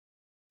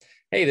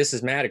Hey, this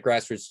is Matt at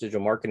Grassroots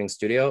Digital Marketing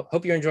Studio.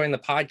 Hope you're enjoying the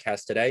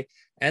podcast today,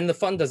 and the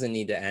fun doesn't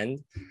need to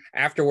end.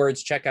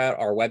 Afterwards, check out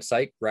our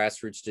website,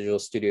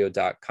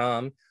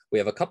 grassrootsdigitalstudio.com. We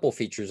have a couple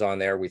features on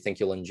there we think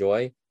you'll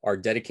enjoy. Our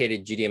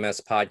dedicated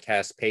GDMS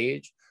podcast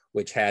page,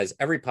 which has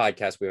every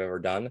podcast we've ever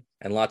done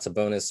and lots of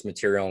bonus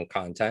material and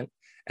content,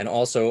 and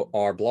also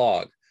our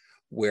blog,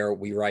 where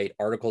we write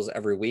articles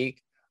every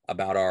week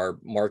about our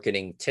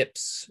marketing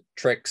tips,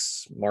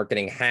 tricks,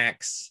 marketing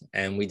hacks,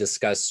 and we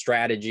discuss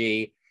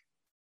strategy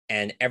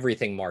and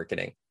everything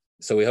marketing.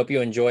 So we hope you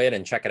enjoy it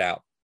and check it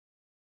out.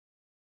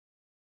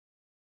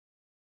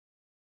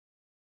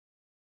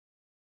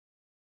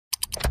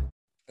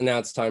 And now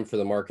it's time for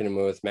the Marketing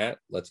Minute with Matt.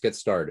 Let's get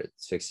started.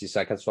 60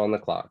 seconds on the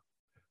clock.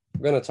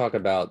 We're going to talk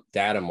about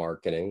data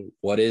marketing.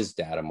 What is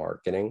data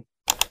marketing?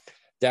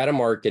 Data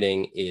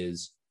marketing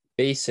is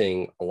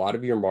basing a lot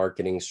of your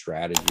marketing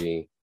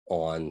strategy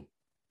on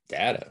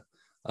data.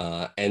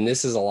 And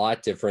this is a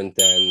lot different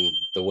than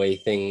the way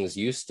things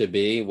used to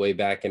be way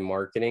back in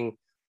marketing,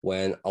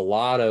 when a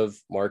lot of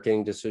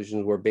marketing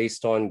decisions were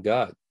based on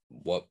gut,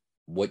 what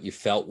you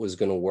felt was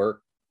going to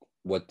work,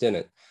 what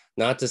didn't.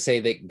 Not to say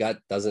that gut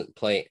doesn't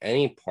play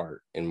any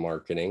part in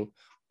marketing,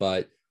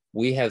 but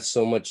we have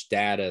so much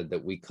data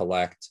that we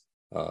collect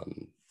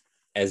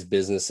as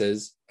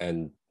businesses,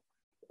 and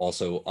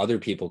also other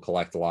people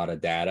collect a lot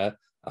of data.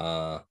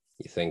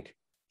 You think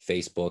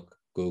Facebook,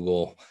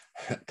 Google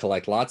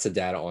collect lots of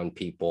data on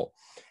people,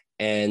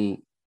 and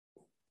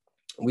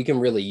we can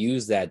really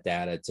use that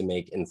data to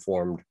make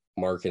informed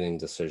marketing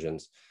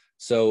decisions.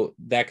 So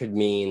that could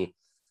mean,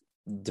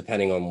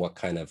 depending on what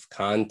kind of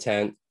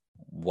content,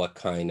 what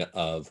kind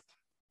of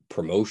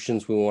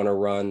promotions we want to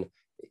run,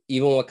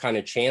 even what kind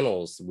of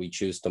channels we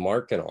choose to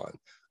market on,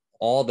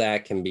 all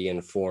that can be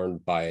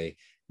informed by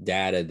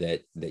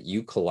data that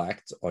you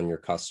collect on your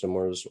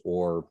customers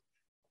or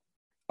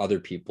other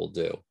people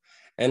do.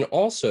 And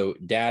also,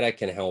 data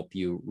can help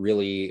you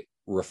really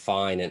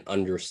refine and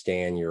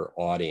understand your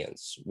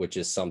audience, which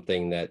is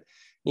something that,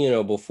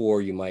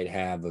 before you might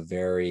have a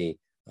very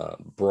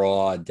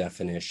broad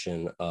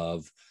definition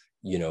of,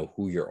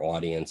 who your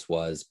audience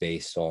was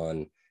based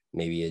on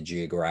maybe a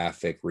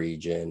geographic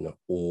region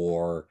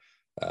or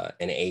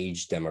an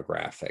age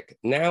demographic.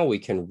 Now we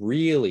can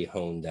really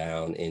hone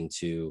down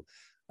into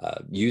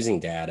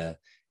using data,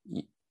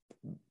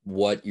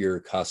 what your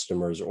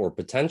customers or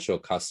potential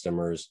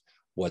customers,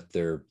 what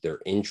their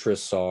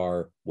interests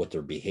are, what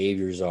their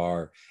behaviors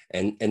are.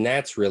 And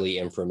that's really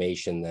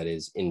information that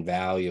is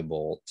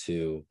invaluable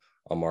to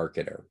a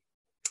marketer.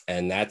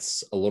 And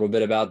that's a little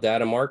bit about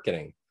data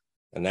marketing.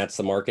 And that's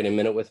the Marketing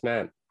Minute with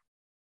Matt.